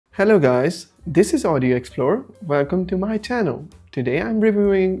Hello guys, this is Audio Explorer. Welcome to my channel. Today I'm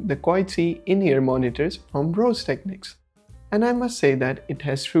reviewing the QuietSea in-ear monitors from RoseTechnics. And I must say that it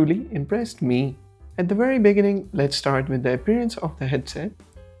has truly impressed me. At the very beginning, let's start with the appearance of the headset.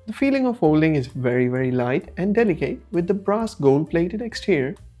 The feeling of holding is very light and delicate with the brass gold-plated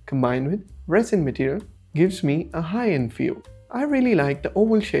exterior combined with resin material gives me a high-end feel. I really like the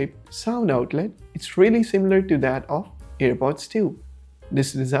oval-shaped sound outlet. It's really similar to that of AirPods 2.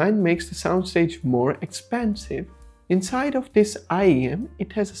 This design makes the soundstage more expansive. Inside of this IEM,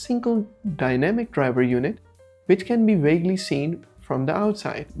 it has a single dynamic driver unit which can be vaguely seen from the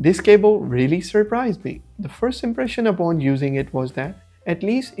outside. This cable really surprised me. The first impression upon using it was that, at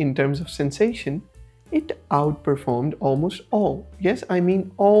least in terms of sensation, it outperformed almost all, yes I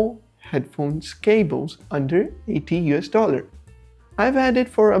mean all headphones cables under $80. I've had it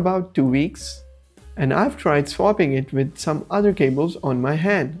for about 2 weeks. And I've tried swapping it with some other cables on my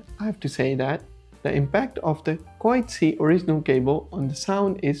hand. I have to say that the impact of the QuietSea original cable on the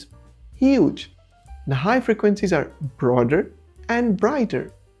sound is huge. The high frequencies are broader and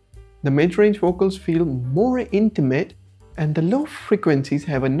brighter. The mid-range vocals feel more intimate and the low frequencies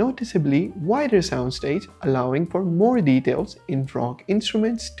have a noticeably wider soundstage, allowing for more details in rock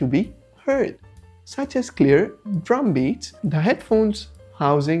instruments to be heard, such as clear drum beats. The headphones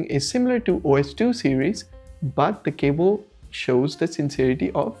housing is similar to OS2 series, but the cable shows the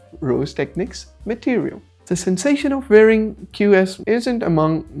sincerity of RoseTechnics material. The sensation of wearing QS isn't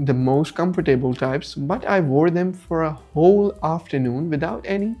among the most comfortable types, but I wore them for a whole afternoon without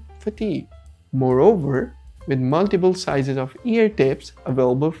any fatigue. Moreover, with multiple sizes of ear tips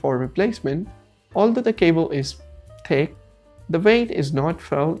available for replacement, although the cable is thick, the weight is not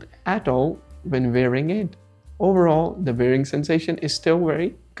felt at all when wearing it. Overall, the wearing sensation is still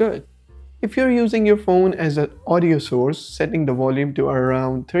very good. If you're using your phone as an audio source, setting the volume to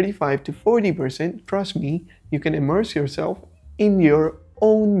around 35 to 40%, trust me, you can immerse yourself in your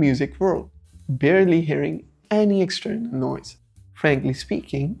own music world, barely hearing any external noise. Frankly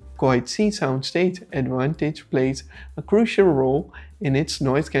speaking, QuietSea soundstage advantage plays a crucial role in its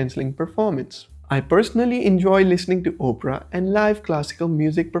noise-cancelling performance. I personally enjoy listening to opera and live classical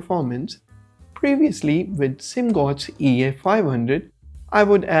music performance. Previously, with SimGot's EA500, I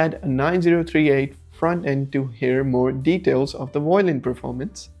would add a 9038 front end to hear more details of the violin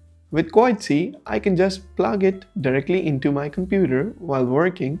performance. With QuietSea, I can just plug it directly into my computer while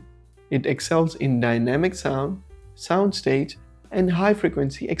working. It excels in dynamic sound, soundstage, and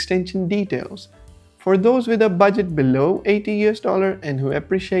high-frequency extension details. For those with a budget below $80 and who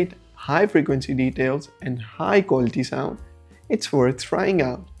appreciate high-frequency details and high-quality sound, it's worth trying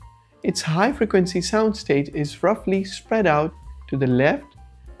out. Its high-frequency soundstage is roughly spread out to the left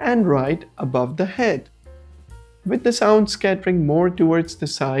and right above the head, with the sound scattering more towards the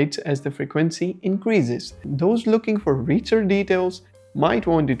sides as the frequency increases. Those looking for richer details might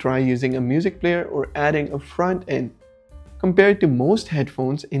want to try using a music player or adding a front end. Compared to most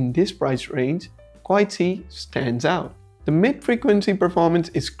headphones in this price range, QuietSea stands out. The mid-frequency performance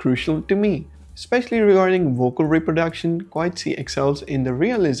is crucial to me, especially regarding vocal reproduction. QuietSea excels in the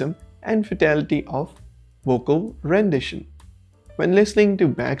realism and fidelity of vocal rendition. When listening to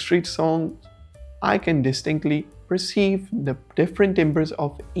Backstreet songs, I can distinctly perceive the different timbres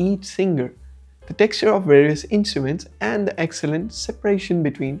of each singer, the texture of various instruments, and the excellent separation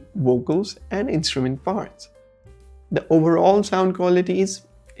between vocals and instrument parts. The overall sound quality is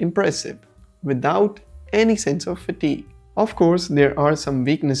impressive, without any sense of fatigue. Of course, there are some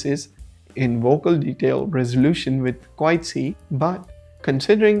weaknesses in vocal detail resolution with QuietSea, but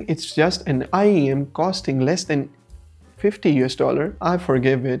considering it's just an IEM costing less than $50, I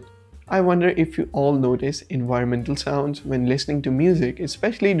forgive it. I wonder if you all notice environmental sounds when listening to music,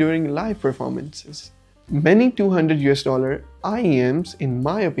 especially during live performances. Many $200 IEMs, in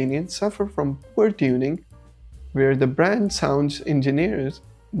my opinion, suffer from poor tuning, where the brand sounds engineers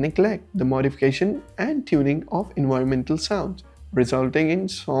neglect the modification and tuning of environmental sounds, resulting in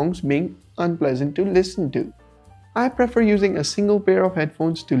songs being unpleasant to listen to. I prefer using a single pair of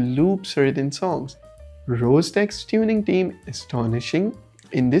headphones to loop certain songs. RoseTech's tuning team is astonishing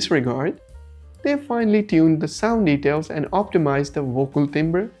in this regard. They finely tuned the sound details and optimized the vocal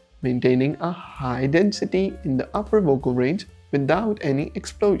timbre, maintaining a high density in the upper vocal range without any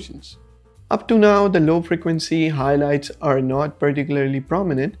explosions. Up to now, the low frequency highlights are not particularly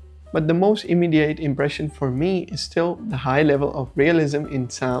prominent, but the most immediate impression for me is still the high level of realism in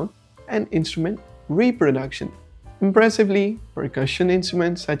sound and instrument reproduction. Impressively, percussion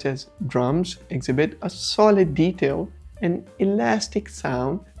instruments such as drums exhibit a solid detail and elastic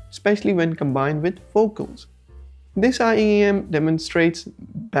sound, especially when combined with vocals. This IEM demonstrates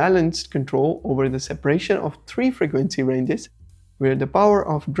balanced control over the separation of three frequency ranges, where the power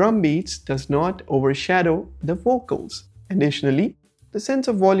of drum beats does not overshadow the vocals. Additionally, the sense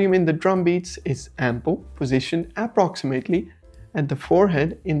of volume in the drum beats is ample, positioned approximately at the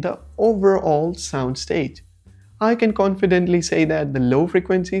forehead in the overall sound stage. I can confidently say that the low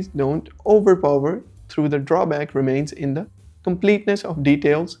frequencies don't overpower, through the drawback remains in the completeness of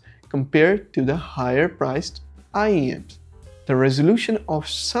details compared to the higher priced IEMs. The resolution of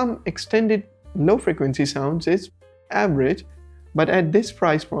some extended low frequency sounds is average, but at this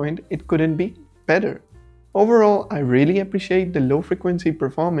price point it couldn't be better. Overall, I really appreciate the low frequency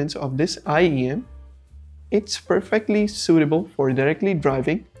performance of this IEM. It's perfectly suitable for directly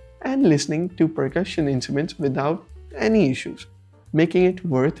driving and listening to percussion instruments without any issues, making it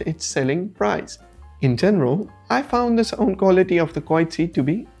worth its selling price. In general, I found the sound quality of the QuietSea to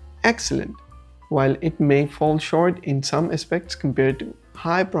be excellent. While it may fall short in some aspects compared to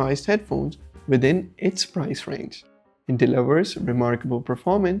high-priced headphones within its price range, it delivers remarkable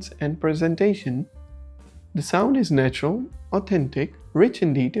performance and presentation. The sound is natural, authentic, rich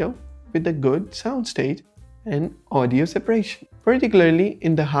in detail, with a good soundstage and audio separation. Particularly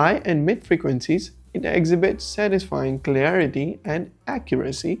in the high and mid frequencies, it exhibits satisfying clarity and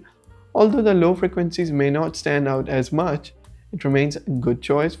accuracy. Although the low frequencies may not stand out as much, it remains a good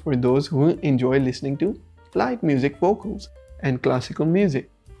choice for those who enjoy listening to light music vocals and classical music.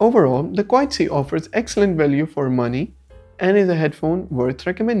 Overall, the QuietSea offers excellent value for money and is a headphone worth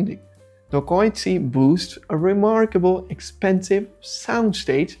recommending. The QuietSea boasts a remarkable, expensive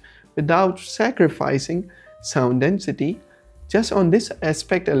soundstage without sacrificing sound density. Just on this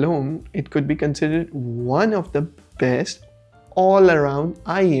aspect alone, it could be considered one of the best all-around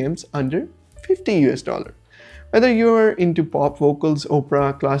IEMs under $50. Whether you're into pop vocals,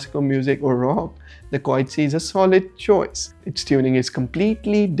 opera, classical music, or rock, the QuietSea is a solid choice. Its tuning is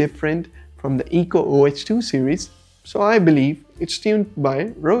completely different from the Eco OH2 series, so I believe it's tuned by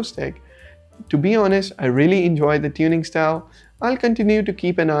RoseTech. To be honest, I really enjoy the tuning style. I'll continue to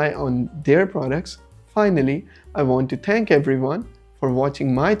keep an eye on their products. Finally, I want to thank everyone for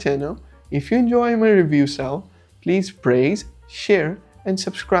watching my channel. If you enjoy my review style, please praise, share, and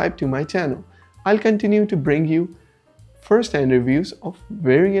subscribe to my channel. I'll continue to bring you first-hand reviews of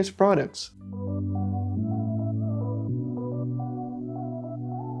various products.